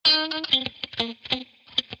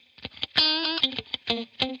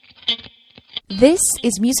This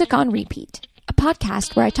is Music on Repeat, a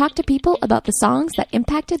podcast where I talk to people about the songs that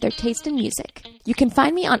impacted their taste in music. You can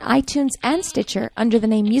find me on iTunes and Stitcher under the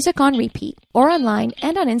name Music on Repeat, or online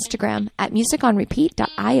and on Instagram at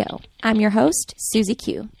musiconrepeat.io. I'm your host, Suzie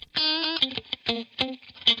Q.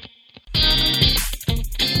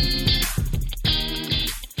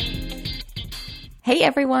 Hey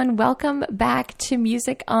everyone, welcome back to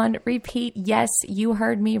Music on Repeat. Yes, you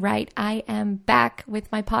heard me right. I am back with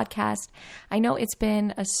my podcast. I know it's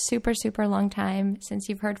been a super long time since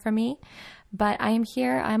you've heard from me, but I am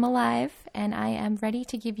here, I'm alive, and I am ready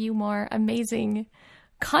to give you more amazing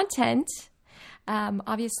content.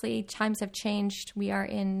 Obviously, times have changed. We are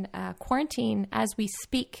in quarantine as we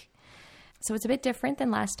speak, so it's a bit different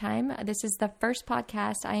than last time. This is the first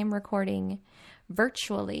podcast I am recording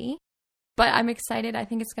virtually. But I'm excited. I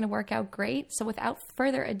think it's going to work out great. So without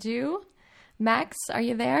further ado, Max, are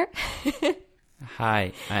you there?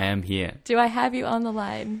 Hi, I am here. Do I have you on the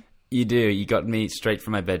line? You do. You got me straight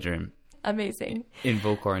from my bedroom. Amazing. In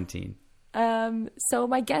full quarantine. So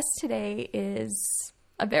my guest today is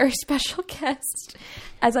a very special guest.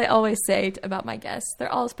 As I always say about my guests,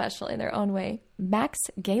 they're all special in their own way. Max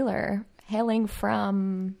Gaylor, hailing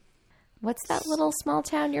from, what's that little small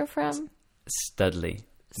town you're from? Studley.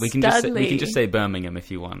 We can just say Birmingham if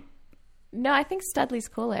you want. No, I think Studley's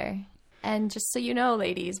cooler. And just so you know,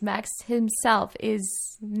 ladies, Max himself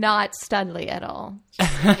is not Studley at all.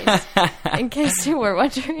 In case you were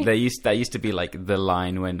wondering. That used to be like the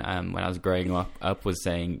line when I was growing up was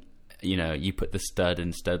saying, you know, you put the stud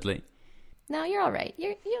in Studley. No, you're all right.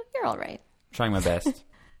 You're all right. Trying my best.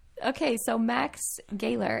 Okay, so Max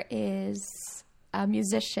Gaylor is a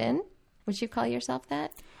musician. Would you call yourself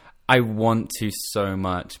that? I want to so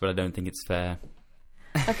much, but I don't think it's fair.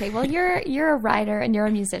 Okay, well, you're a writer and you're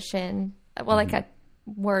a musician. Well, like a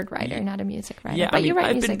word writer, not a music writer. Yeah, but you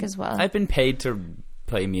write music as well. I've been paid to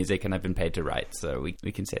play music and I've been paid to write, so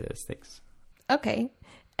we can say those things. Okay.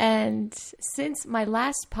 And since my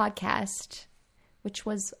last podcast, which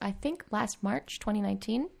was, I think, last March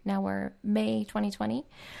 2019, now we're May 2020,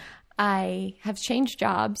 I have changed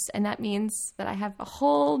jobs, and that means that I have a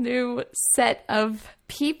whole new set of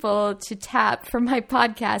people to tap for my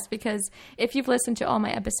podcast, because if you've listened to all my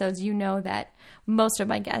episodes, you know that most of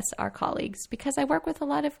my guests are colleagues, because I work with a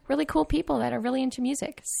lot of really cool people that are really into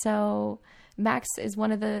music. So Max is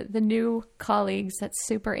one of the new colleagues that's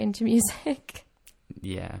super into music.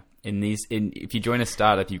 Yeah. If you join a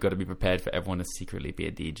startup, you've got to be prepared for everyone to secretly be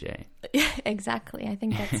a DJ. Exactly. I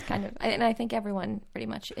think that's kind of, and I think everyone pretty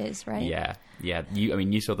much is, right? Yeah.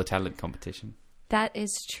 You saw the talent competition. That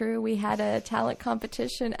is true. We had a talent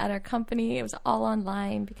competition at our company. It was all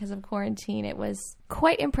online because of quarantine. It was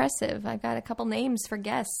quite impressive. I got a couple names for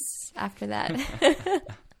guests after that.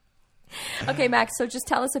 Okay, Max, so just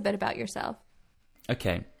tell us a bit about yourself.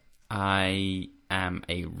 Okay. I am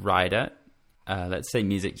a writer. Let's say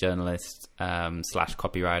music journalist /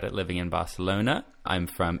 copywriter living in Barcelona. I'm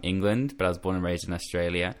from England, but I was born and raised in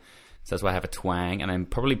Australia. So that's why I have a twang. And I'm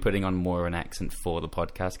probably putting on more of an accent for the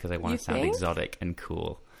podcast because I want to sound exotic and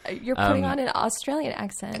cool. You're putting on an Australian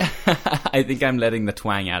accent. I think I'm letting the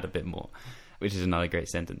twang out a bit more, which is another great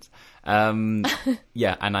sentence.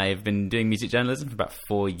 Yeah, and I've been doing music journalism for about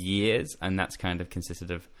 4 years. And that's kind of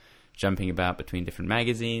consisted of jumping about between different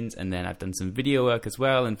magazines. And then I've done some video work as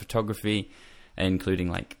well and photography, including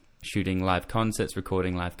like shooting live concerts,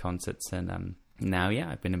 recording live concerts. And now,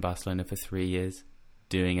 I've been in Barcelona for 3 years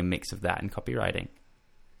doing a mix of that and copywriting.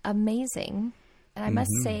 Amazing. And I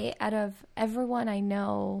must say, out of everyone I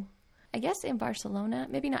know, I guess in Barcelona,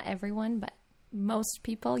 maybe not everyone, but most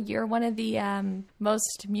people, you're one of the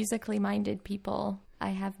most musically minded people I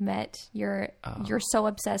have met. You're so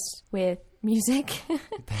obsessed with music,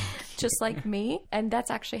 just like me. And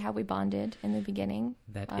that's actually how we bonded in the beginning.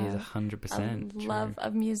 That is 100% love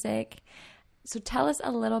of music. So tell us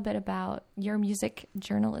a little bit about your music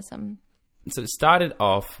journalism. So it started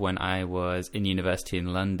off when I was in university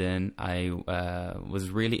in London. I was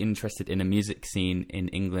really interested in a music scene in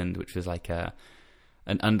England, which was like an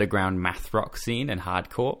underground math rock scene and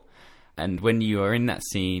hardcore. And when you are in that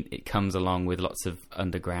scene, it comes along with lots of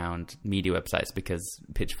underground media websites because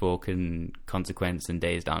Pitchfork and Consequence and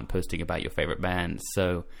Dazed aren't posting about your favorite bands.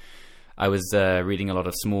 So I was reading a lot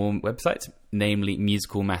of small websites, namely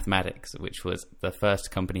Musical Mathematics, which was the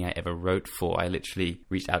first company I ever wrote for. I literally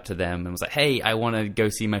reached out to them and was like, hey, I want to go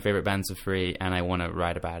see my favorite bands for free and I want to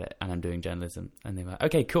write about it and I'm doing journalism. And they were like,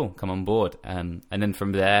 okay, cool, come on board. And then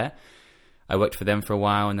from there, I worked for them for a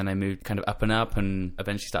while, and then I moved kind of up and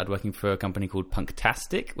eventually started working for a company called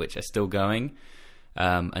Punktastic, which is still going.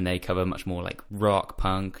 And they cover much more like rock,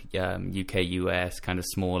 punk, UK, US, kind of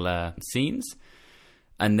smaller scenes.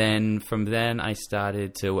 And then from then I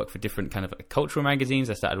started to work for different kind of cultural magazines.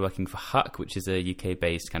 I started working for Huck, which is a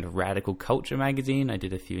UK-based kind of radical culture magazine. I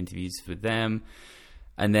did a few interviews for them.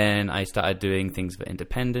 And then I started doing things for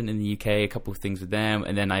Independent in the UK, a couple of things with them.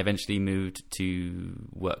 And then I eventually moved to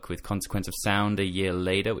work with Consequence of Sound a year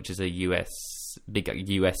later, which is a big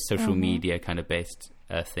US social media kind of based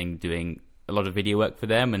thing, doing a lot of video work for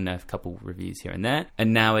them and a couple reviews here and there.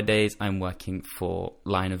 And nowadays I'm working for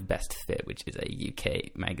Line of Best Fit, which is a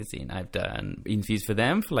UK magazine. I've done interviews for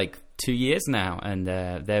them for like 2 years now, and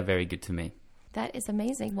they're very good to me. That is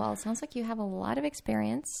amazing. Well, it sounds like you have a lot of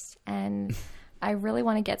experience, and I really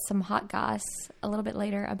want to get some hot goss a little bit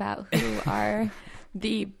later about who are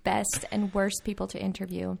the best and worst people to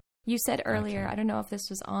interview. You said earlier, I don't know if this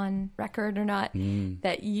was on record or not,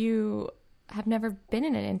 that you have never been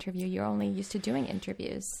in an interview. You're only used to doing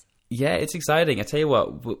interviews. Yeah, it's exciting. I tell you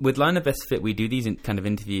what, with Line of Best Fit, we do these kind of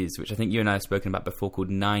interviews, which I think you and I have spoken about before, called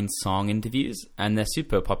 9-song interviews. And they're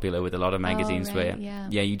super popular with a lot of magazines where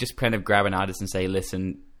you just kind of grab an artist and say,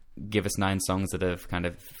 listen, give us 9 songs that have kind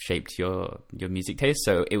of shaped your music taste.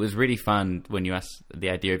 So it was really fun when you asked, the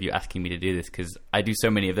idea of you asking me to do this, because I do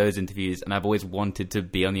so many of those interviews and I've always wanted to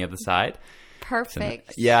be on the other side. Perfect.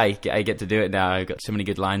 So, yeah, I get to do it now. I've got so many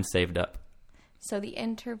good lines saved up. So the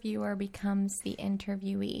interviewer becomes the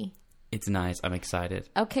interviewee. It's nice. I'm excited.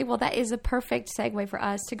 Okay, well, that is a perfect segue for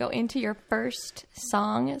us to go into your first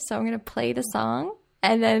song. So I'm going to play the song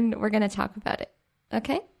and then we're going to talk about it.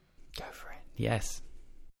 Okay? Go for it. Yes.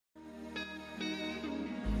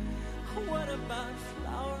 What about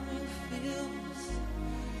flowering fields?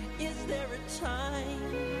 Is there a time?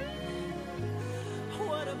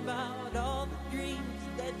 What about all the dreams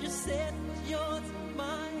that you said was yours and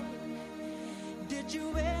mine? Did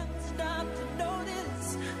you ever stop to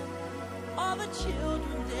notice all the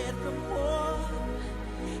children dead from war?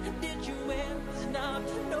 Did you ever stop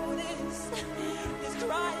to notice this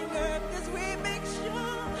crying earth as we make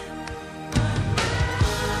sure?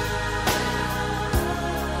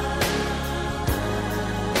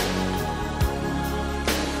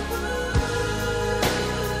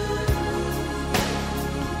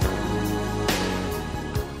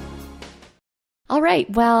 All right.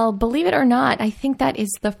 Well, believe it or not, I think that is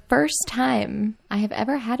the first time I have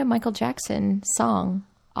ever had a Michael Jackson song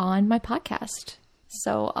on my podcast.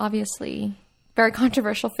 So obviously, very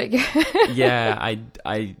controversial figure. Yeah,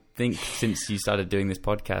 I think since you started doing this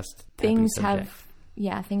podcast, things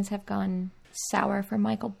have gone sour for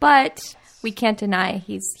Michael, but we can't deny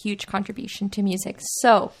his huge contribution to music.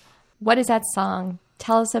 So what is that song?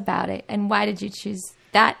 Tell us about it. And why did you choose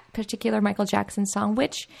that particular Michael Jackson song,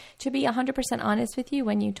 which, to be 100% honest with you,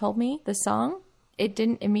 when you told me the song, I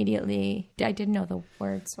didn't know the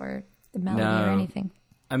words or the melody or anything.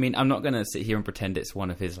 I mean, I'm not going to sit here and pretend it's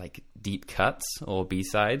one of his like deep cuts or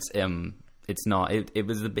B-sides. It's not.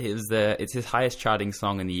 It's his highest charting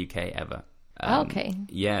song in the UK ever. Okay.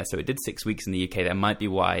 Yeah, so it did 6 weeks in the UK. That might be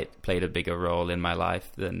why it played a bigger role in my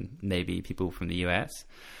life than maybe people from the US.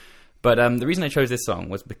 But the reason I chose this song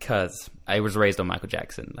was because I was raised on Michael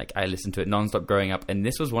Jackson. Like, I listened to it nonstop growing up, and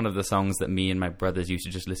this was one of the songs that me and my brothers used to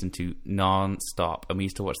just listen to nonstop, and we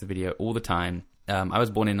used to watch the video all the time. I was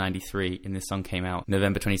born in 93, and this song came out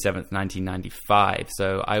November 27th, 1995,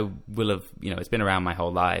 so I will have, it's been around my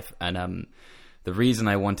whole life, and the reason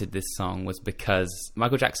I wanted this song was because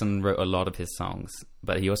Michael Jackson wrote a lot of his songs,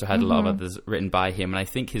 but he also had a lot of others written by him, and I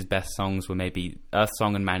think his best songs were maybe Earth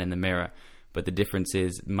Song and Man in the Mirror. But the difference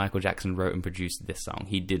is Michael Jackson wrote and produced this song.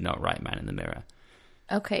 He did not write Man in the Mirror.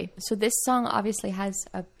 Okay, so this song obviously has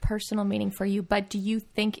a personal meaning for you, but do you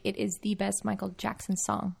think it is the best Michael Jackson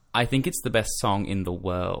song? I think it's the best song in the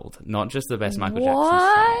world, not just the best Michael Jackson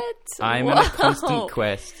song. I'm on a constant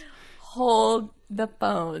quest. Hold the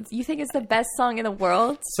phones. You think it's the best song in the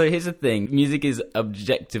world? So here's the thing. Music is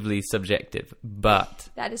objectively subjective, but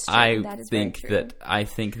that is true. I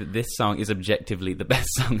think that this song is objectively the best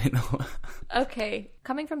song in the world. Okay.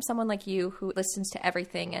 Coming from someone like you who listens to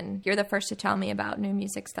everything, and you're the first to tell me about new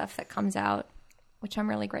music stuff that comes out, which I'm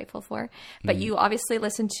really grateful for, but you obviously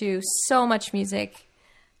listen to so much music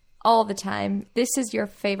all the time. This is your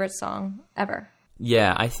favorite song ever.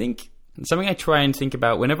 Yeah, I think something I try and think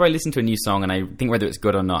about whenever I listen to a new song and I think whether it's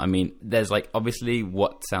good or not. I mean, there's like obviously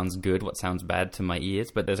what sounds good, what sounds bad to my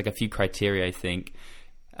ears, but there's like a few criteria I think.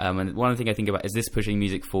 And one thing I think about is this pushing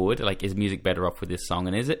music forward? Like, is music better off with this song?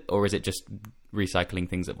 And is it just recycling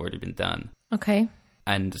things that have already been done? Okay.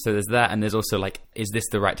 And so there's that, and there's also like, is this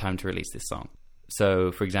the right time to release this song?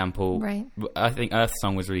 So, for example, Right. I think Earth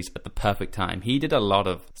Song was released at the perfect time. He did a lot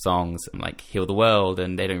of songs like Heal the World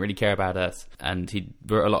and They Don't Really Care About Us. And he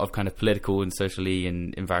wrote a lot of kind of political and socially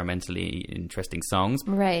and environmentally interesting songs.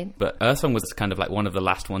 Right. But Earth Song was kind of like one of the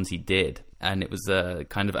last ones he did. And it was a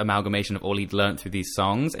kind of amalgamation of all he'd learned through these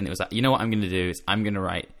songs. And it was like, you know what I'm going to do is I'm going to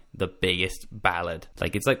write the biggest ballad.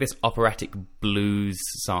 Like, it's like this operatic blues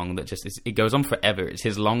song that just it goes on forever. It's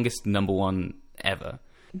his longest number one ever.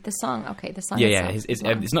 The song, okay, the song. Yeah, itself it's is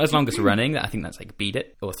long. not his longest running. I think that's like Beat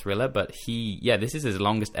It or Thriller, but this is his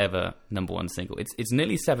longest ever number one single. It's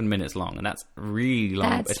nearly 7 minutes long, and that's really long,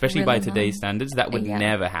 That's especially really by today's long. standards. That would Yeah.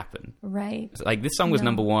 never happen. Right. Like, this song was No.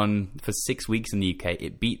 number one for 6 weeks in the UK.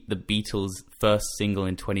 It beat the Beatles' first single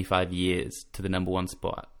in 25 years to the number one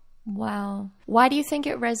spot. Wow. Why do you think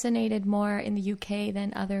it resonated more in the UK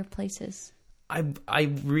than other places? I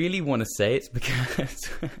really want to say it's because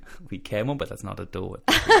we care more, but that's not a door.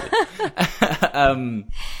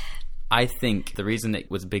 I think the reason it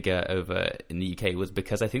was bigger over in the UK was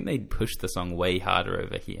because I think they pushed the song way harder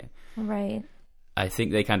over here. Right. I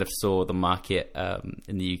think they kind of saw the market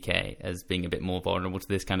in the UK as being a bit more vulnerable to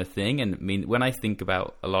this kind of thing. And I mean, when I think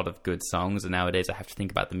about a lot of good songs, and nowadays I have to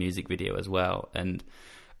think about the music video as well. And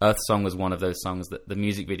Earth Song was one of those songs that the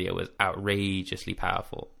music video was outrageously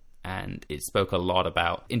powerful. And it spoke a lot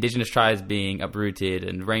about indigenous tribes being uprooted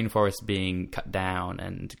and rainforests being cut down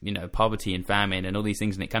and, you know, poverty and famine and all these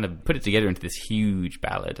things. And it kind of put it together into this huge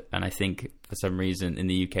ballad. And I think for some reason in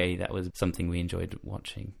the UK, that was something we enjoyed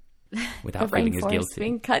watching without The feeling as rainforest guilty.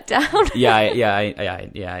 being cut down. I'm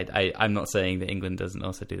not saying that England doesn't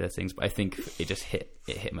also do those things, but I think it just hit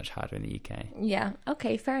much harder in the UK. Yeah.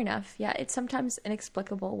 Okay. Fair enough. Yeah. It's sometimes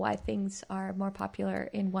inexplicable why things are more popular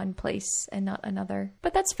in one place and not another.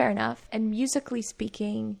 But that's fair enough. And musically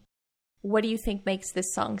speaking, what do you think makes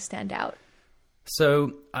this song stand out?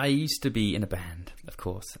 So I used to be in a band, of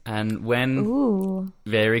course, and when Ooh.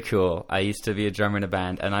 very cool, I used to be a drummer in a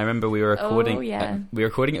band, and I remember we were recording. Oh, yeah. We were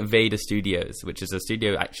recording at Vader Studios, which is a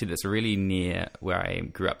studio actually that's really near where I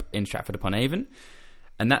grew up in Stratford upon Avon.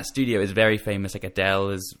 And that studio is very famous. Like Adele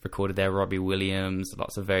has recorded there, Robbie Williams,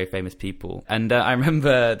 lots of very famous people. And I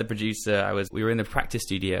remember the producer, we were in the practice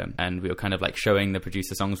studio and we were kind of like showing the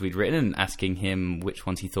producer songs we'd written and asking him which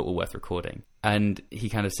ones he thought were worth recording. And he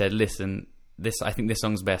kind of said, listen, I think this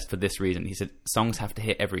song's best for this reason. He said, songs have to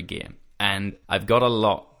hit every gear. And I've got a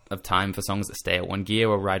lot of time for songs that stay at one gear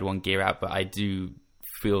or ride one gear out, but I do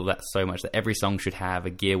feel that so much that every song should have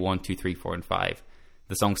a gear 1, 2, 3, 4, and 5.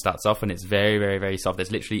 The song starts off and it's very, very, very soft.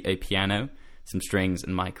 There's literally a piano, some strings,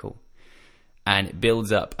 and Michael. And it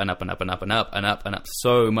builds up and up and up and up and up and up and up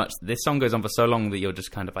so much. This song goes on for so long that you're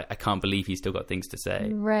just kind of like, I can't believe he's still got things to say.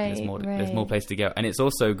 Right, There's more place to go. And it's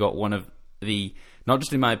also got one of the, not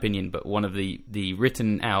just in my opinion, but one of the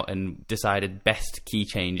written out and decided best key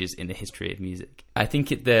changes in the history of music. I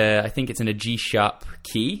think it's in a G sharp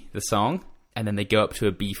key, the song, and then they go up to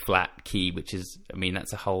a B flat key, which is, I mean,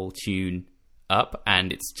 that's a whole tune up,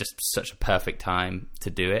 and it's just such a perfect time to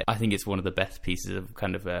do it. I think it's one of the best pieces of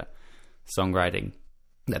kind of songwriting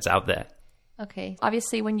that's out there. Okay.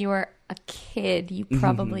 Obviously, when you were a kid, you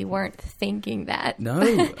probably weren't thinking that. No,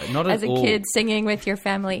 not at as a all. kid singing with your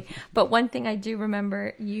family. But one thing I do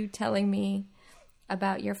remember you telling me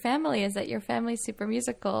about your family is that your family's super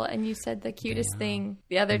musical, and you said the cutest thing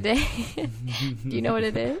the other day. Do you know what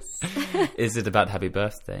it is? Is it about Happy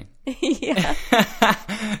Birthday? Yeah.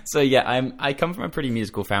 So yeah, I come from a pretty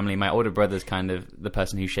musical family. My older brother's kind of the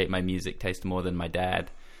person who shaped my music taste more than my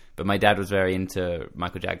dad. But my dad was very into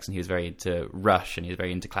Michael Jackson. He was very into Rush, and he was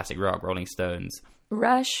very into classic rock, Rolling Stones.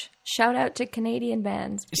 Rush. Shout out to Canadian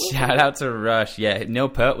bands. Shout out to Rush. Yeah, Neil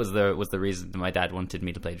Peart was the reason that my dad wanted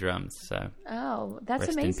me to play drums. So Oh, that's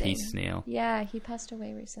rest amazing. in peace, Neil. Yeah, he passed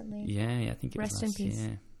away recently. Yeah, I think it Rest was in last peace.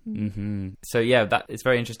 year. Mm-hmm. So yeah, it's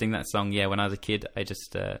very interesting, that song. Yeah, when I was a kid, I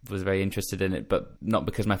just was very interested in it, but not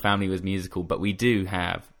because my family was musical. But we do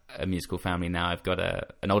have a musical family now. I've got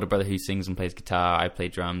an older brother who sings and plays guitar. I play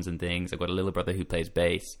drums and things. I've got a little brother who plays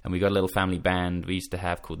bass, and we got a little family band we used to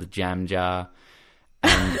have called the Jam Jar.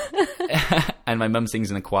 And, and my mum sings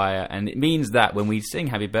in a choir, and it means that when we sing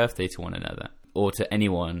Happy Birthday to one another or to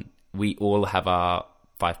anyone, we all have our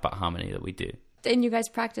 5-part harmony that we do. And you guys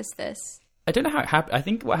practice this? I don't know how it happened. I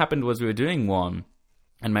think what happened was we were doing one,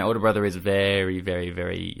 and my older brother is very, very,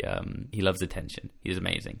 very, he loves attention. He's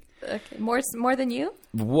amazing. Okay, more than you?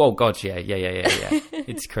 Whoa, God, yeah.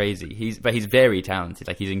 It's crazy. He's very talented.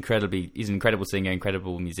 Like, he's an incredible singer,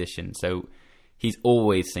 incredible musician. So he's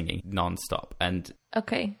always singing nonstop and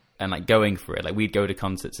like going for it. Like, we'd go to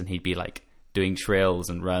concerts and he'd be like doing trills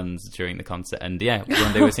and runs during the concert. And yeah,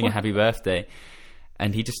 one day we were singing Happy Birthday.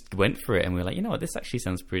 And he just went for it, and we were like, you know what, this actually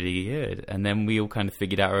sounds pretty good. And then we all kind of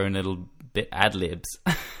figured out our own little bit ad-libs.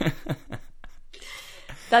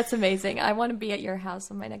 That's amazing. I want to be at your house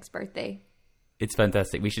on my next birthday. It's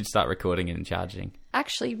fantastic. We should start recording and charging.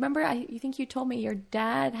 Actually, remember, you think you told me your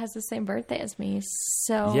dad has the same birthday as me,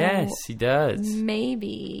 so... Yes, he does.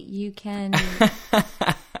 Maybe you can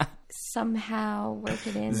somehow work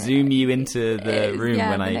it in. Zoom you into the room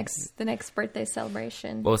when the next birthday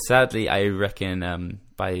celebration. Well, sadly, I reckon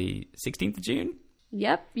by 16th of June...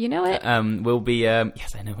 Yep, you know it. We'll be...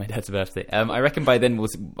 yes, I know my dad's birthday. I reckon by then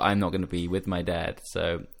I'm not going to be with my dad,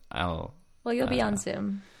 so I'll... Well, you'll be on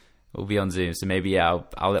Zoom. We'll be on Zoom, so maybe I'll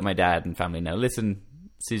let my dad and family know. Listen,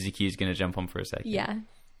 Suzie Q is going to jump on for a second. Yeah,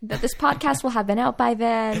 but this podcast will have been out by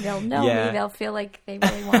then. They'll know me. They'll feel like they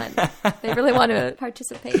really want to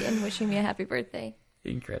participate in wishing me a happy birthday.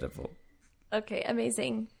 Incredible. Okay,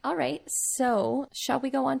 amazing. All right, so shall we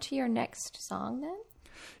go on to your next song then?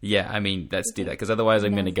 Yeah, I mean, let's do that, because otherwise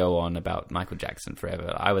I'm going to go on about Michael Jackson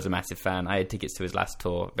forever. I was a massive fan. I had tickets to his last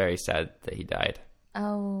tour. Very sad that he died.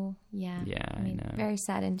 Oh, yeah. Yeah, I know. Very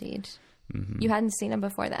sad indeed. Mm-hmm. You hadn't seen him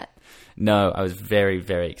before that? No, I was very,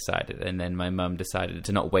 very excited. And then my mum decided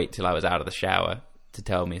to not wait till I was out of the shower to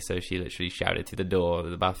tell me. So she literally shouted through the door of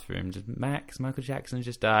the bathroom, just, Max, Michael Jackson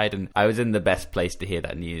just died. And I was in the best place to hear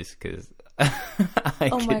that news, because...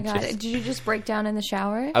 Oh my God. Did you just break down in the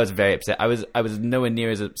shower? I was very upset. I was nowhere near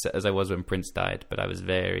as upset as I was when Prince died, but I was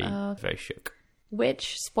very, very shook.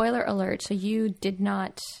 Which, spoiler alert, so you did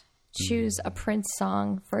not choose a Prince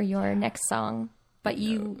song for your next song, but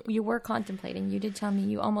you were contemplating. You did tell me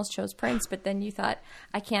you almost chose Prince, but then you thought,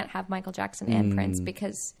 I can't have Michael Jackson and Prince,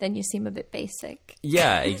 because then you seem a bit basic.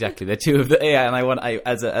 Yeah, exactly. The two of the and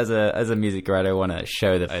as a music writer, I want to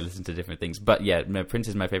show that I listen to different things. But yeah, Prince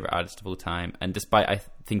is my favorite artist of all time, and despite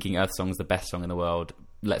thinking Earth Song is the best song in the world,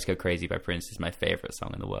 Let's Go Crazy by Prince is my favorite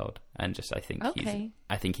song in the world, and just I think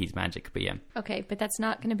he's magic. But yeah, okay, but that's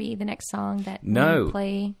not going to be the next song that we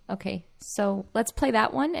play. Okay, so let's play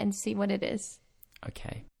that one and see what it is.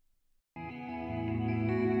 Okay.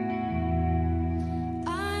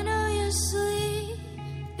 I know you're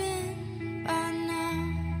sleeping by now,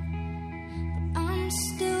 but I'm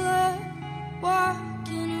still up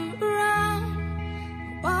walking around.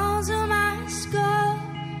 The walls of my skull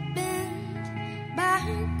bend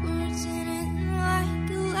backwards in it like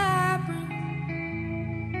a labyrinth.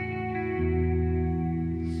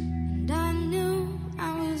 And I knew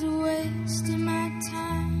I was wasting my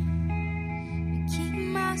time, keep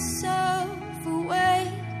myself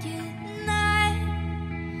awake at night.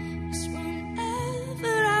 'Cause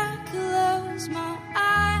whenever I close my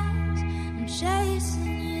eyes, I'm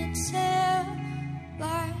chasing your tail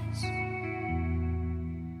lights.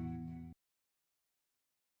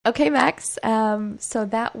 Okay, Max. So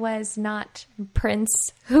that was not Prince.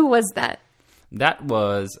 Who was that? That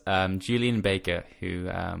was Julian Baker, who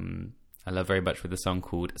I love very much, with a song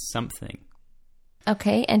called Something.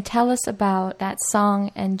 Okay, and tell us about that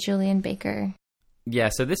song and Julian Baker. Yeah,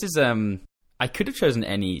 so this is... I could have chosen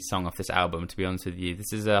any song off this album, to be honest with you.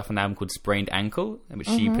 This is off an album called Sprained Ankle, which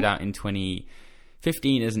she put out in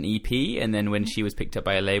 2015 as an EP, and then when she was picked up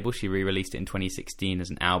by a label, she re-released it in 2016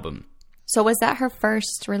 as an album. So was that her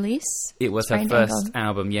first release? It was her first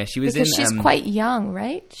album, yeah. She was because she's quite young,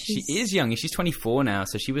 right? She is young. She's 24 now,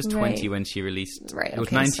 so she was 20 when she released... Right, it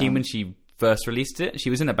was 19 when she first released it. She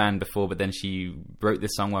was in a band before, but then she wrote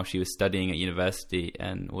this song while she was studying at university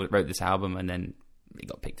and wrote this album, and then it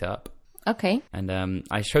got picked up. Okay. And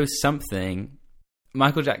I chose Something.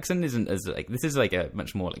 Michael Jackson isn't as this is a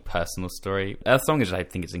much more personal story. Earth Song is, I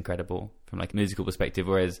think, it's incredible from a musical perspective,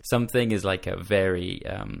 whereas Something is a very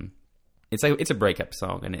it's a breakup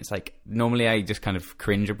song, and it's normally I just kind of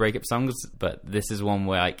cringe at breakup songs, but this is one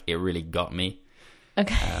where it really got me.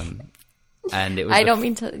 Okay. And it was I don't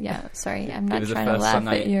mean to. Yeah, sorry. I'm not trying to laugh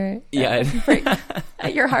at your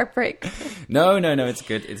at your heartbreak. No. It's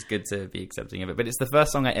good. It's good to be accepting of it. But it's the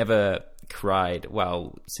first song I ever cried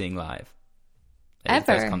while seeing live. Ever?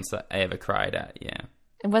 The first concert I ever cried at. Yeah.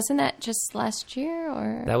 And wasn't that just last year,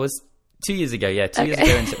 or that was 2 years ago? Yeah, 2 years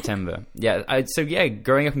ago in September. Yeah.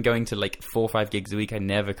 Growing up and going to 4 or 5 gigs a week, I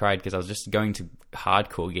never cried because I was just going to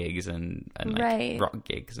hardcore gigs and rock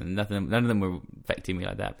gigs, and none of them were affecting me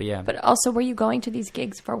like that. But yeah. But also, were you going to these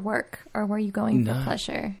gigs for work, or were you going for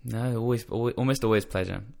pleasure? No, almost always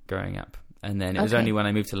pleasure growing up. And then it was only when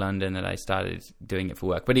I moved to London that I started doing it for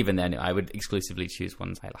work. But even then, I would exclusively choose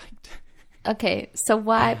ones I liked. Okay, so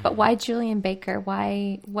why Julian Baker?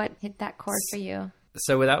 What hit that chord for you?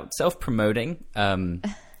 So without self-promoting,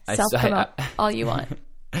 self-promote all you want.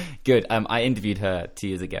 Good. I interviewed her 2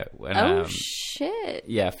 years ago. When, shit.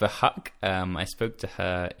 Yeah, for Huck. I spoke to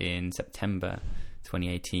her in September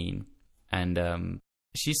 2018, and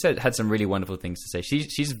she had some really wonderful things to say.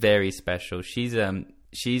 She's very special. She's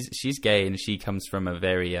gay, and she comes from a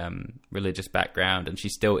very religious background, and she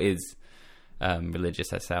still is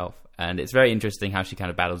religious herself. And it's very interesting how she kind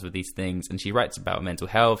of battles with these things. And she writes about mental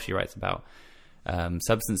health. She writes about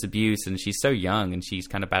substance abuse, and she's so young, and she's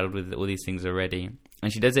kind of battled with all these things already.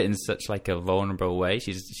 And she does it in such like a vulnerable way.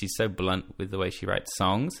 She's so blunt with the way she writes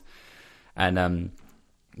songs. And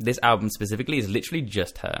this album specifically is literally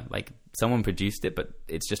just her. Like, someone produced it, but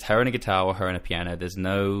it's just her and a guitar or her and a piano. There's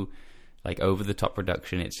no like over the top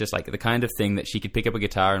production. It's just like the kind of thing that she could pick up a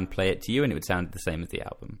guitar and play it to you, and it would sound the same as the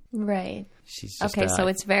album. Right. She's just, okay, so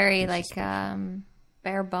it's very like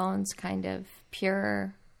bare bones, kind of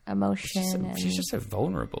pure emotion. She's just so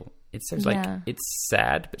vulnerable. It's so like, it's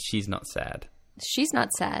sad, but she's not sad. She's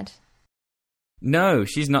not sad. No,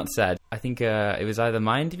 she's not sad. I think it was either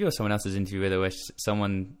my interview or someone else's interview where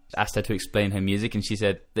someone asked her to explain her music, and she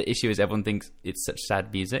said the issue is everyone thinks it's such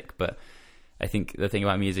sad music, but I think the thing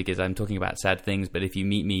about music is I'm talking about sad things, but if you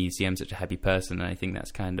meet me, you see I'm such a happy person, and I think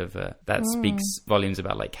that's kind of that speaks volumes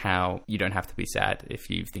about like how you don't have to be sad if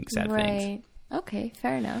you think sad things. Right. Okay,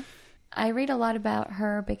 fair enough. I read a lot about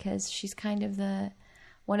her because she's kind of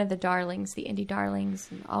one of the darlings, the indie darlings,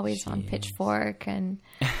 and always on Pitchfork, and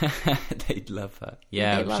they love her.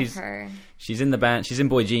 Yeah, they love her. She's in the band. She's in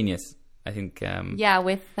Boy Genius, I think.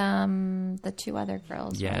 With the two other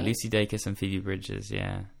girls. Yeah, right? Lucy Dacus and Phoebe Bridgers.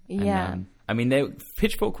 Yeah. Yeah. And, I mean,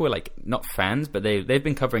 Pitchfork were like not fans, but they've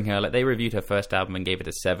been covering her. Like, they reviewed her first album and gave it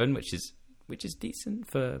a 7, which is decent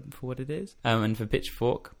for what it is. And for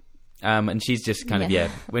Pitchfork, and she's just kind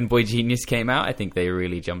of when Boy Genius came out, I think they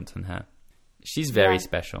really jumped on her. She's very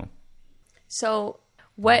special. So,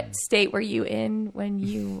 what state were you in when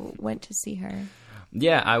you went to see her?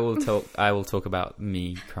 Yeah, I will talk about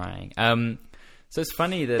me crying. So it's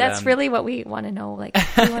funny that that's really what we want to know. Like,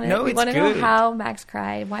 we want to know how Max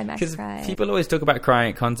cried, why Max cried. Because people always talk about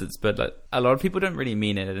crying at concerts, but like, a lot of people don't really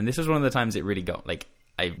mean it. And this was one of the times it really got like,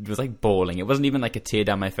 I was like bawling. It wasn't even like a tear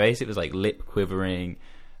down my face. It was like lip quivering.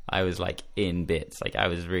 I was like in bits. Like, I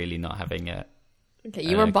was really not having a. Okay,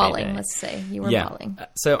 you were bawling. Let's say you were bawling.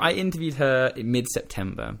 So I interviewed her in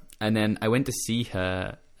mid-September, and then I went to see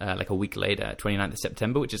her like a week later, 29th of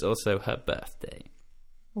September, which is also her birthday.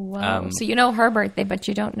 Wow. So you know her birthday, but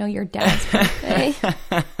you don't know your dad's birthday.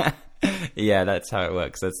 Yeah, that's how it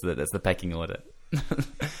works. That's the pecking order.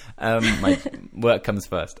 My work comes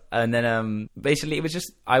first, and then basically it was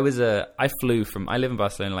just I live in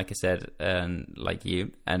Barcelona, like I said, and like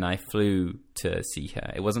you, and I flew to see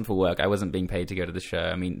her. It wasn't for work. I wasn't being paid to go to the show.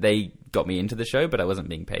 I mean, they got me into the show, but I wasn't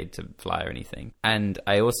being paid to fly or anything. And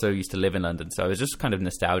I also used to live in London, so I was just kind of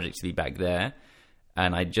nostalgic to be back there.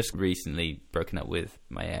 And I just recently broken up with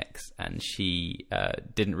my ex, and she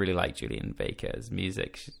didn't really like Julian Baker's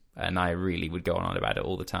music, and I really would go on about it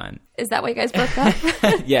all the time. Is that why you guys broke up?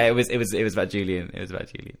 Yeah, it was about Julian. It was about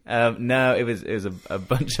Julian. No, it was a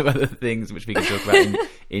bunch of other things which we could talk about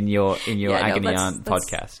in your Agony Aunt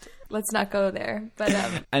podcast. Let's not go there. But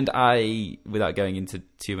and I, without going into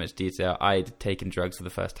too much detail, I'd taken drugs for the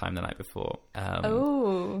first time the night before.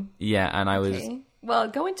 Yeah, and I was. Well,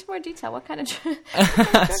 go into more detail. What kind of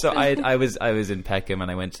So I was in Peckham,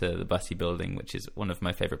 and I went to the Bussey building, which is one of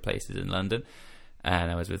my favorite places in London.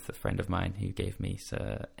 And I was with a friend of mine who gave me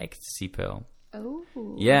an ecstasy pill. Oh.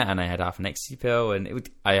 Yeah, and I had half an ecstasy pill, and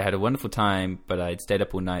I had a wonderful time, but I'd stayed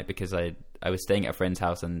up all night because I was staying at a friend's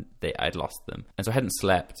house, and I'd lost them. And so I hadn't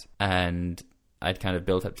slept, and I'd kind of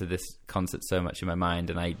built up to this concert so much in my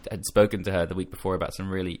mind, and I had spoken to her the week before about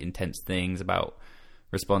some really intense things about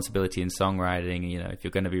responsibility in songwriting. You know, if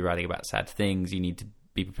you're going to be writing about sad things, you need to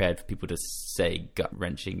be prepared for people to say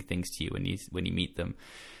gut-wrenching things to you when you meet them.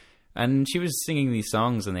 And she was singing these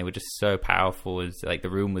songs, and they were just so powerful. It was like the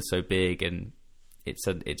room was so big, and it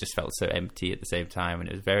just felt so empty at the same time, and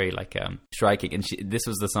it was very like striking. And this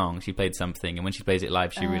was the song. She played something, and when she plays it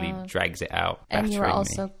live, she really drags it out. And you were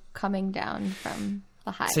also coming down from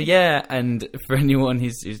the high. So yeah, and for anyone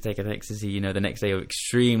who's taken ecstasy, you know, the next day you're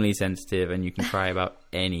extremely sensitive, and you can cry about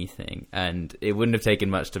anything. And it wouldn't have taken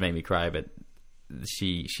much to make me cry, but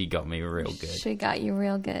she got me real good. She got you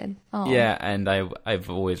real good. Oh. Yeah, and I've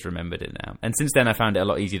always remembered it now. And since then, I found it a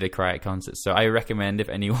lot easier to cry at concerts. So I recommend if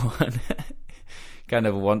anyone kind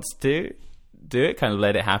of wants to do it, kind of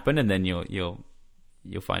let it happen, and then you'll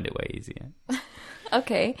find it way easier.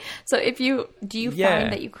 Okay, so do you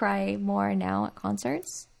find that you cry more now at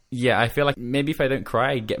concerts? Yeah, I feel like maybe if I don't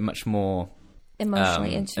cry, I'd get much more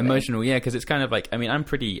emotionally into emotional, yeah, because it's kind of like, I mean, I'm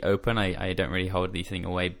pretty open. I don't really hold anything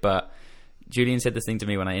away, but Julian said this thing to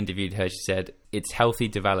me when I interviewed her. She said, it's healthy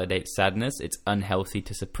to validate sadness. It's unhealthy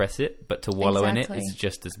to suppress it, but to wallow in it is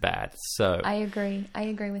just as bad. So I agree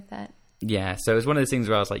with that. Yeah, so it was one of those things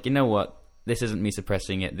where I was like, you know what? This isn't me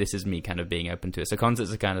suppressing it. This is me kind of being open to it. So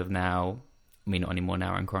concerts are kind of now, I mean, not anymore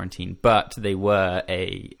now, we're in quarantine, but they were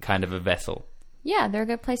a kind of a vessel. Yeah, they're a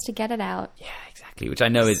good place to get it out. Yeah, exactly. Which I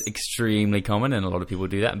know is extremely common, and a lot of people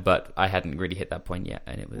do that, but I hadn't really hit that point yet,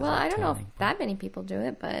 and it was. Well, I don't know if that many people do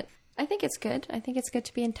it, but I think it's good. I think it's good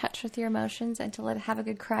to be in touch with your emotions and to have a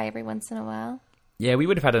good cry every once in a while. Yeah, we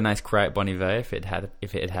would have had a nice cry at Bon Iver if it had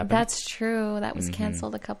happened. That's true. That was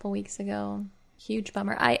canceled a couple weeks ago. Huge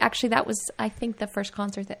bummer. That was, I think, the first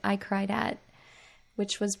concert that I cried at,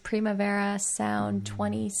 which was Primavera Sound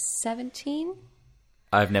 2017.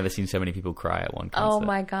 I've never seen so many people cry at one concert. Oh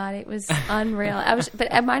my God, it was unreal.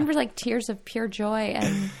 But mine were like tears of pure joy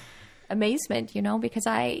and amazement, because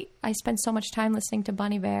I spent so much time listening to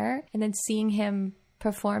Bon Iver and then seeing him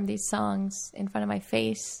perform these songs in front of my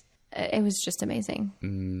face. It was just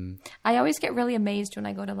amazing. I always get really amazed when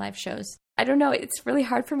I go to live shows. I don't know, it's really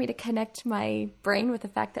hard for me to connect my brain with the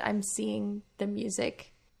fact that I'm seeing the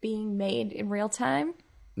music being made in real time.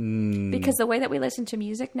 Because the way that we listen to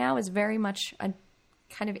music now is very much a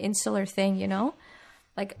kind of insular thing,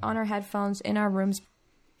 like on our headphones in our rooms.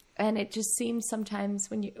 And it just seems sometimes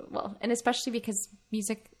and especially because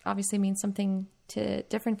music obviously means something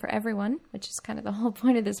different for everyone, which is kind of the whole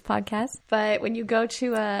point of this podcast. But when you go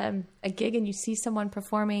to a gig and you see someone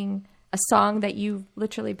performing a song that you've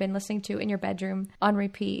literally been listening to in your bedroom on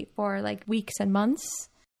repeat for like weeks and months,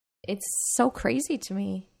 it's so crazy to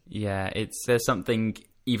me. Yeah, there's something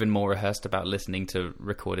even more rehearsed about listening to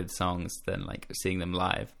recorded songs than like seeing them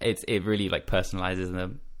live. It really like personalizes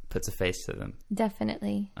them, puts a face to them.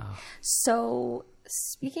 Definitely. Oh. So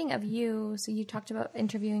speaking of you, so you talked about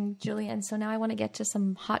interviewing Julian. So now I want to get to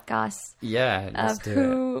some hot goss. Yeah, let's of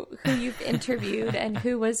do who you've interviewed and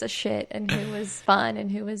who was a shit and who was fun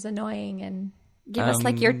and who was annoying, and give us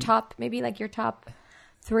like your top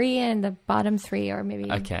 3 and the bottom 3, or maybe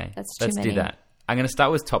that's too many. Let's do that. I'm going to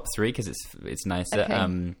start with top 3 because it's nicer.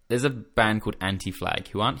 Okay. There's a band called Anti-Flag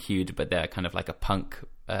who aren't huge, but they're kind of like a punk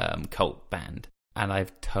cult band. And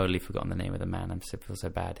I've totally forgotten the name of the man. I feel so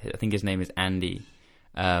bad. I think his name is Andy,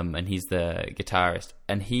 and he's the guitarist.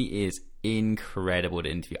 And he is incredible to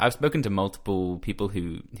interview. I've spoken to multiple people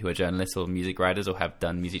who are journalists or music writers or have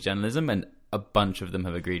done music journalism, and a bunch of them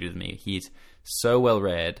have agreed with me. He's so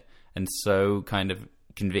well-read and so kind of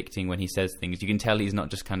convicting when he says things. You can tell he's not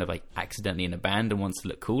just kind of like accidentally in a band and wants to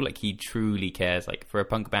look cool. Like he truly cares. Like for a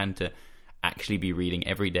punk band to actually be reading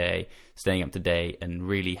every day, staying up to date, and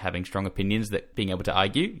really having strong opinions, that being able to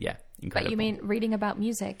argue, yeah, incredible. But you mean reading about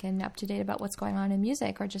music and up to date about what's going on in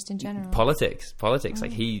music, or just in general? Politics.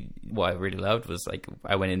 Like what I really loved was like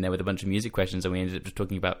I went in there with a bunch of music questions and we ended up just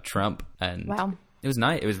talking about Trump, and wow, it was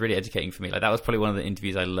nice. It was really educating for me. Like that was probably one of the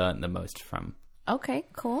interviews I learned the most from. Okay,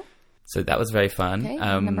 cool. So that was very fun. Okay,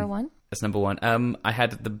 number 1. That's number 1. I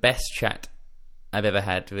had the best chat I've ever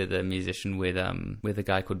had with a musician with a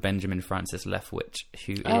guy called Benjamin Francis Leftwich,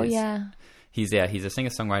 who he's a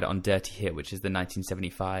singer-songwriter on Dirty Hit, which is the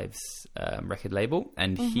 1975's record label,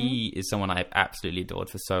 and he is someone I've absolutely adored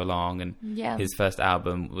for so long, and his first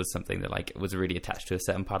album was something that like was really attached to a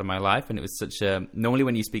certain part of my life, and it was such a, normally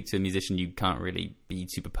when you speak to a musician you can't really be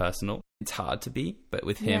super personal. It's hard to be, but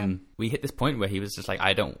with him we hit this point where he was just like,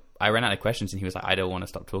 I ran out of questions, and he was like, I don't want to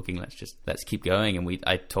stop talking, let's keep going. And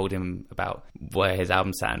I told him about where his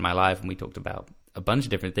album sat in my life, and we talked about a bunch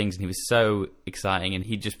of different things, and he was so exciting. And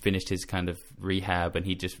he just finished his kind of rehab, and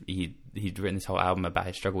he'd written this whole album about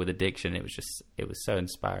his struggle with addiction. It was so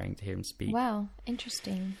inspiring to hear him speak. Wow,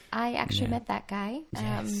 interesting. I actually met that guy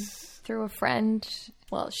through a friend.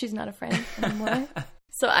 Well, she's not a friend anymore.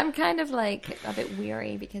 So I'm kind of like a bit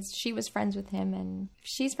weary because she was friends with him, and if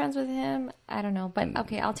she's friends with him, I don't know. But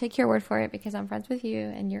okay, I'll take your word for it because I'm friends with you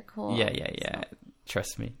and you're cool. Yeah. So.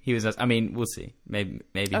 Trust me. He was, I mean, we'll see. Maybe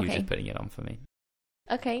he was just putting it on for me.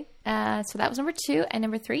 Okay. So that was number 2, and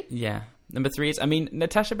number 3? Yeah. Number 3 is, I mean,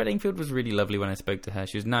 Natasha Bedingfield was really lovely when I spoke to her.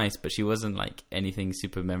 She was nice, but she wasn't like anything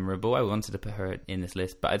super memorable. I wanted to put her in this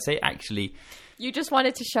list, but I'd say actually... You just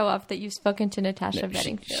wanted to show off that you've spoken to Natasha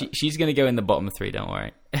Bedingfield. She's going to go in the bottom 3, don't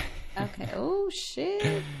worry. Okay. Oh,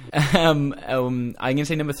 shit. I'm going to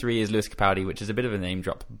say number 3 is Lewis Capaldi, which is a bit of a name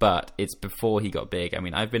drop, but it's before he got big. I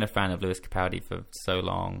mean, I've been a fan of Lewis Capaldi for so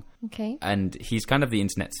long. Okay. And he's kind of the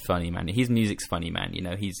internet's funny man. His music's funny man. You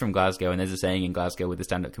know, he's from Glasgow, and there's a saying in Glasgow with the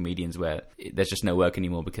stand-up comedians where there's just no work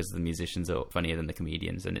anymore because the musicians are funnier than the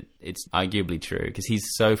comedians. And it's arguably true because he's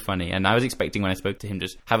so funny. And I was expecting when I spoke to him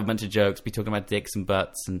just have a bunch of jokes, be talking about dicks and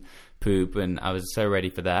butts and poop, and I was so ready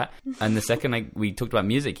for that. And the second we talked about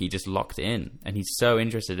music, he just locked in, and he's so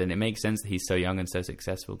interested, and it makes sense that he's so young and so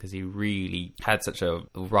successful because he really had such a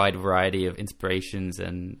wide variety of inspirations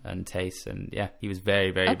and tastes. And yeah, he was very,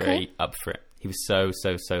 very, very up for it. He was so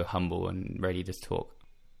humble and ready to talk.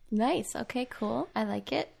 Nice. Okay, cool. I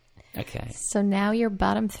like it. Okay. So now your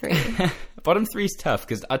bottom 3. Bottom 3 is tough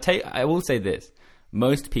because I will say this: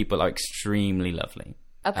 most people are extremely lovely.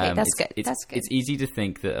 Okay, that's good. That's good. It's easy to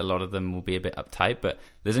think that a lot of them will be a bit uptight, but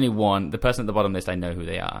there's only one. The person at the bottom list, I know who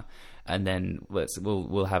they are, and then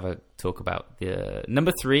we'll have a talk about the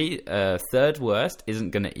number 3. Third worst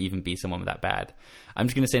isn't going to even be someone that bad. I'm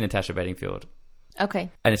just going to say Natasha Bedingfield.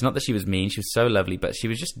 Okay. And it's not that she was mean; she was so lovely, but she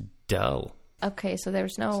was just dull. Okay, so there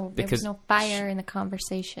was no fire in the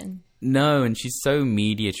conversation. No, and she's so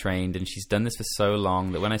media trained, and she's done this for so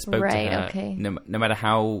long that when I spoke to her, no matter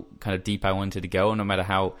how kind of deep I wanted to go, no matter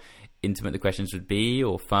how intimate the questions would be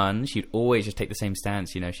or fun, she'd always just take the same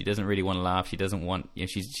stance. You know, she doesn't really want to laugh. She doesn't want. You know,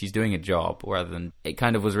 she's doing a job rather than. It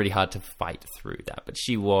kind of was really hard to fight through that, but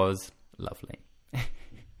she was lovely.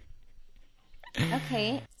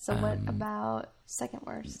 Okay, so what about second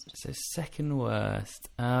worst? So second worst.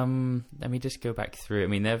 Let me just go back through. I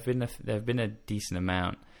mean, there've been a decent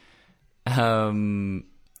amount. I don't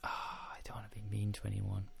want to be mean to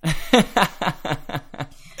anyone.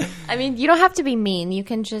 I mean, you don't have to be mean. You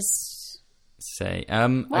can just say.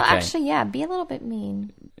 Actually, yeah, be a little bit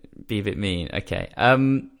mean. Be a bit mean. Okay.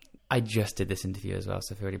 I just did this interview as well,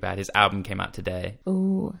 so I feel really bad. His album came out today.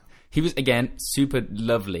 Ooh. He was again super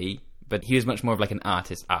lovely, but he was much more of like an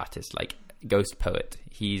artist, like ghost poet.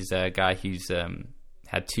 He's a guy who's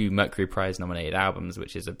had 2 Mercury Prize nominated albums,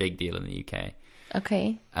 which is a big deal in the UK.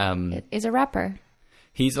 Okay. Is a rapper.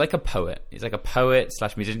 He's like a poet. He's like a poet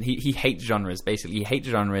 / musician. He hates genres, basically. He hates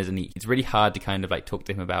genres, and it's really hard to kind of like talk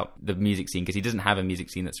to him about the music scene because he doesn't have a music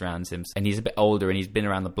scene that surrounds him. And he's a bit older, and he's been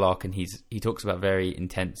around the block, and he talks about very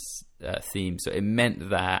intense themes. So it meant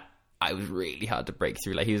that I was really hard to break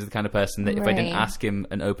through. Like, he was the kind of person that if I didn't ask him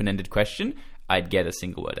an open-ended question, I'd get a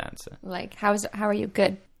single-word answer. Like, how are you?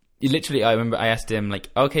 Good. Literally, I remember I asked him, like,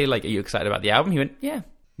 okay, like, are you excited about the album? He went, yeah.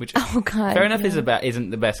 Which, fair enough, isn't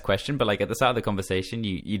the best question, but like at the start of the conversation,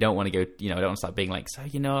 you don't want to go, you know, I don't want to start being like, so,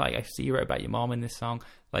 you know, like, I see you wrote about your mom in this song.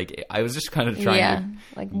 Like, I was just kind of trying to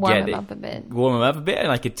like warm him up a bit,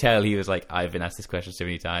 and I could tell he was like, I've been asked this question so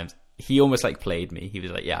many times. He almost like played me. He was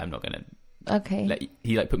like, yeah, I'm not gonna. Okay.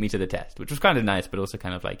 He like put me to the test, which was kind of nice, but also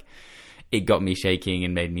kind of like it got me shaking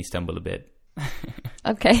and made me stumble a bit.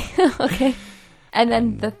 Okay. Okay. And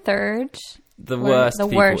then the third, the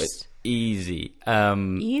worst. Easy.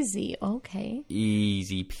 Easy, okay.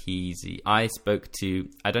 Easy peasy. I spoke to,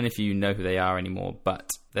 I don't know if you know who they are anymore, but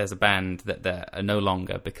there's a band that they're no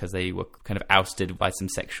longer because they were kind of ousted by some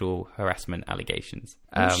sexual harassment allegations.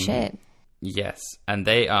 Shit. Yes, and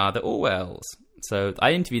they are the Orwells. So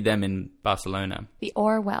I interviewed them in Barcelona. The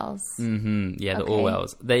Orwells. Mm-hmm. Yeah, the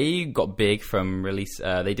Orwells. They got big from release.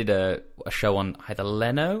 They did a show on either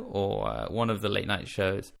Leno or one of the late night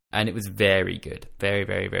shows. And it was very good. Very,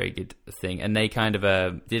 very, very good thing. And they kind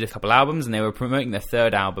of did a couple albums, and they were promoting their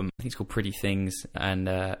third album. I think it's called Pretty Things. And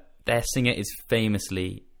their singer is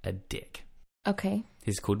famously a dick. Okay.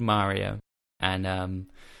 He's called Mario. And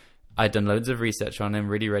I'd done loads of research on him,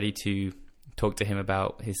 really ready to talk to him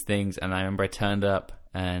about his things. And I remember I turned up,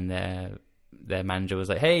 and their manager was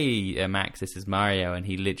like, hey, Max, this is Mario. And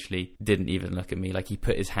he literally didn't even look at me. Like, he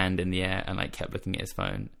put his hand in the air and like kept looking at his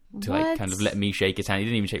phone to like kind of let me shake his hand. He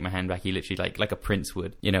didn't even shake my hand back. He literally like a prince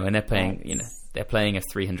would, you know. And they're playing, you know, they're playing a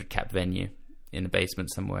 300 cap venue in a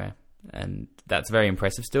basement somewhere, and that's very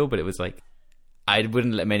impressive still. But it was like, I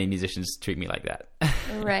wouldn't let many musicians treat me like that.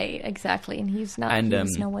 Right, exactly. And he's not. And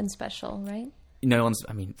he's no one special, right? No one's.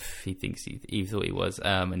 I mean, he thinks he thought he was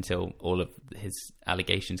until all of his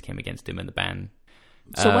allegations came against him and the band.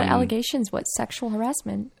 So what allegations? What sexual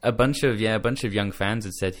harassment? A bunch of young fans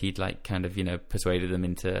had said he'd like kind of, you know, persuaded them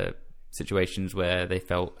into situations where they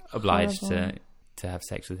felt obliged to have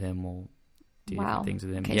sex with him or do things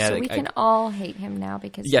with him. Okay, so we can all hate him now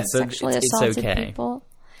because he sexually assaulted people.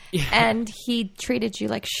 Yeah. And he treated you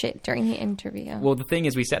like shit during the interview. Well, the thing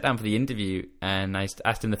is, we sat down for the interview, and I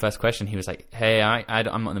asked him the first question. He was like, hey, I'm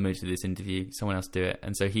not in the mood to do this interview. Someone else do it.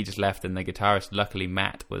 And so he just left, and the guitarist, luckily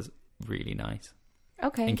Matt, was really nice.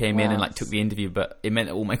 Okay. And came in and like took the interview, but it meant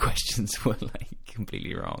that all my questions were like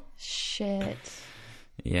completely wrong. Shit.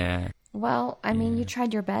 Yeah. Well, I mean, you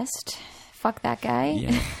tried your best. Fuck that guy.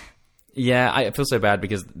 Yeah. Yeah, I feel so bad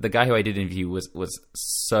because the guy who I did interview was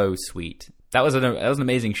so sweet. That was an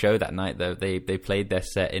amazing show that night, though. They played their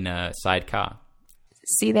set in a sidecar.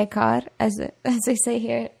 See that car, as they say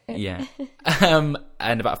here. Yeah.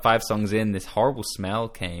 And about 5 songs in, this horrible smell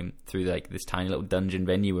came through like this tiny little dungeon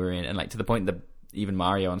venue we were in, and like to the point that even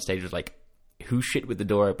Mario on stage was like, "Who shit with the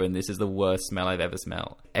door open? This is the worst smell I've ever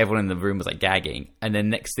smelled." Everyone in the room was like gagging, and then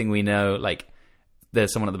next thing we know, like,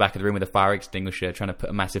 there's someone at the back of the room with a fire extinguisher trying to put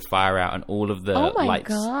a massive fire out, and all of the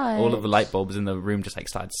all of the light bulbs in the room just like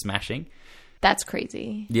started smashing. That's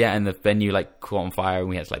crazy. Yeah, and the venue like caught on fire, and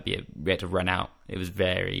we had to we had to run out. It was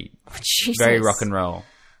very Jesus. very rock and roll.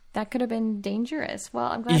 That could have been dangerous. Well,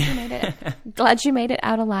 I'm glad you made it. Glad you made it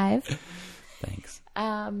out alive. Thanks.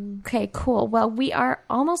 Okay, cool. Well, we are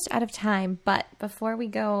almost out of time, but before we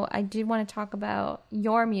go, I do want to talk about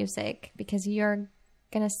your music, because you're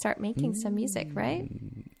going to start making some music, right?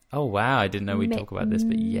 Oh, wow. I didn't know we'd talk about this,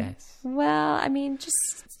 but yes. Well, I mean, just...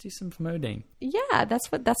 Let's do some promoting. Yeah,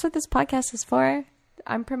 that's what this podcast is for.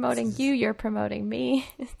 I'm promoting you, you're promoting me.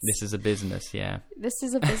 This is a business, yeah. This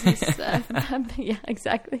is a business. Yeah,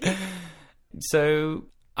 exactly. So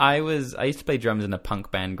I used to play drums in a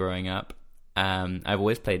punk band growing up. I've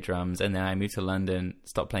always played drums, and then I moved to London,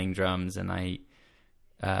 stopped playing drums, and I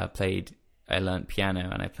learned piano,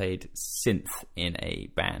 and I played synth in a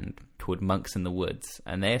band called Monks in the Woods,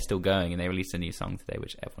 and they're still going, and they released a new song today,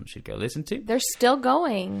 which everyone should go listen to. They're still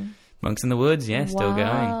going. Monks in the Woods, yeah, still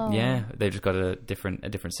Wow. going. Yeah, they've just got a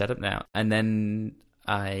different setup now. And then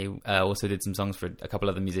I also did some songs for a couple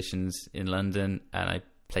other musicians in London, and I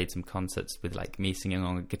played some concerts with like me singing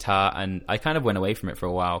on a guitar, and I kind of went away from it for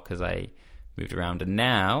a while because I moved around, and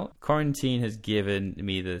now quarantine has given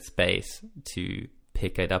me the space to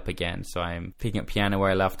pick it up again. So I'm picking up piano where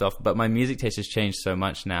I left off, but my music taste has changed so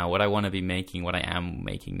much now. What I want to be making, what I am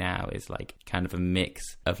making now, is like kind of a mix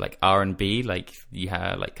of like R&B, like you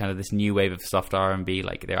have like kind of this new wave of soft R&B,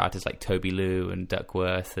 like there are artists like Toby Lou and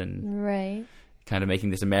Duckworth, and Right. kind of making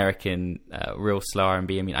this American real slow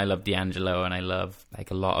R&B. I mean, I love D'Angelo, and I love like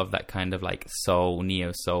a lot of that kind of like soul,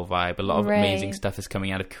 neo soul vibe. A lot of amazing stuff is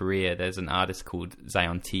coming out of Korea. There's an artist called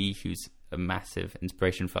Zion T who's a massive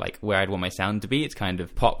inspiration for like where I'd want my sound to be. It's kind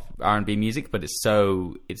of pop R&B music, but it's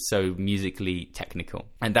so musically technical,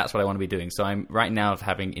 and that's what I want to be doing. So I'm right now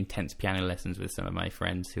having intense piano lessons with some of my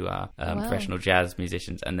friends who are professional jazz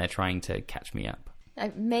musicians, and they're trying to catch me up.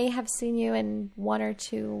 I may have seen you in 1 or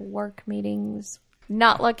 2 work meetings,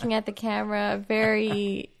 not looking at the camera,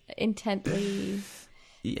 very intently.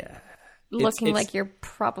 Yeah. Looking like you're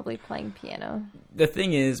probably playing piano. The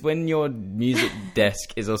thing is, when your music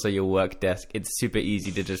desk is also your work desk, it's super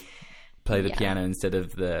easy to just play the piano instead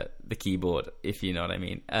of the keyboard, if you know what I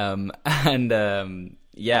mean.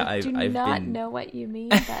 Yeah, I do not know what you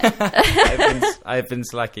mean. But I've been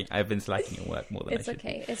slacking. I've been slacking at work more than I should. It's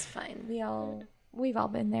okay. It's fine. We've all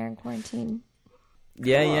been there in quarantine.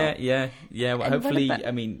 Yeah, cool. Yeah. Well, hopefully,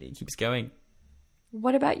 I mean, it keeps going.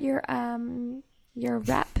 What about your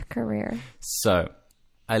rap career? So,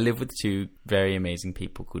 I live with 2 very amazing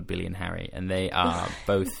people called Billy and Harry, and they are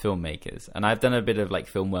both filmmakers. And I've done a bit of like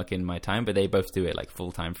film work in my time, but they both do it like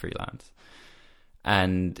full-time freelance.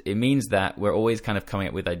 And it means that we're always kind of coming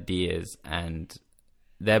up with ideas, and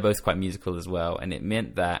they're both quite musical as well. And it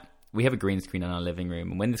meant that we have a green screen in our living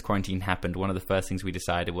room. And when this quarantine happened, one of the first things we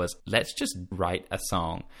decided was, let's just write a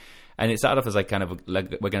song. And it started off as like kind of like,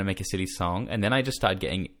 we're going to make a silly song. And then I just started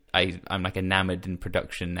getting, I'm like enamored in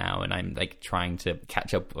production now. And I'm like trying to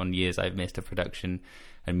catch up on years I've missed of production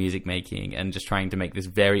and music making, and just trying to make this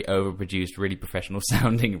very overproduced, really professional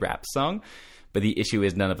sounding rap song. But the issue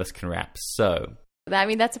is none of us can rap. So I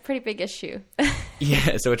mean, that's a pretty big issue.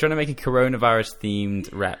 Yeah, so we're trying to make a coronavirus themed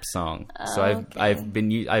rap song. So I've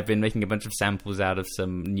been making a bunch of samples out of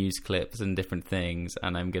some news clips and different things,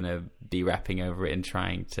 and I'm gonna be rapping over it and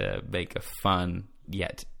trying to make a fun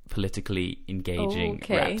yet politically engaging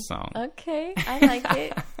rap song. Okay, I like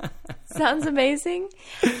it. Sounds amazing.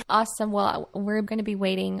 Awesome. Well, we're going to be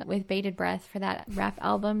waiting with bated breath for that rap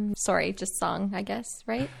album. Sorry, just song, I guess,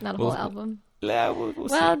 right? Not a whole album. Yeah, we'll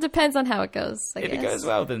see. Well, it depends on how it goes, I guess. If it goes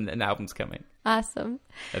well, then an album's coming. Awesome.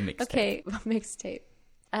 A mixtape. Okay, mixtape.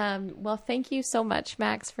 Well, thank you so much,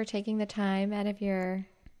 Max, for taking the time out of your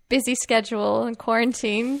busy schedule and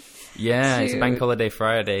quarantine. Yeah, it's Bank Holiday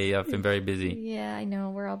Friday. I've been very busy. Yeah, I know.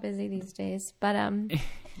 We're all busy these days. But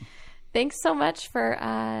thanks so much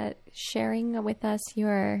for sharing with us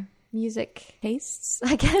your music tastes,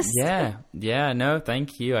 I guess. Yeah, no,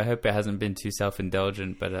 thank you. I hope it hasn't been too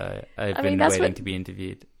self-indulgent, but I've been waiting to be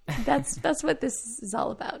interviewed. That's what this is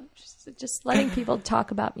all about. Just letting people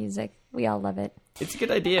talk about music. We all love it. It's a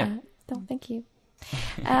good idea. Thank you.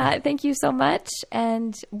 Thank you so much.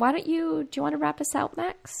 And do you want to wrap us out,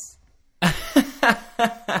 Max?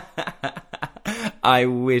 I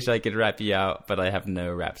wish I could rap you out, but I have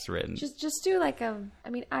no raps written. Just do like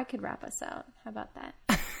I could rap us out. How about that?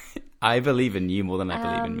 I believe in you more than I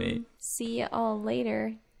believe in me. See you all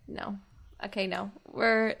later. No. Okay, no.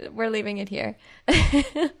 We're leaving it here.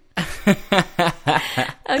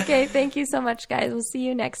 Okay, thank you so much, guys. We'll see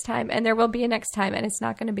you next time. And there will be a next time, and it's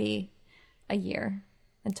not going to be a year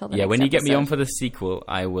until the next when you episode. get me on for the sequel,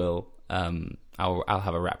 I will I'll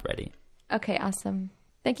have a rap ready. Okay, awesome.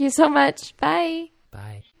 Thank you so much. Bye.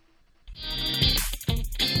 Bye.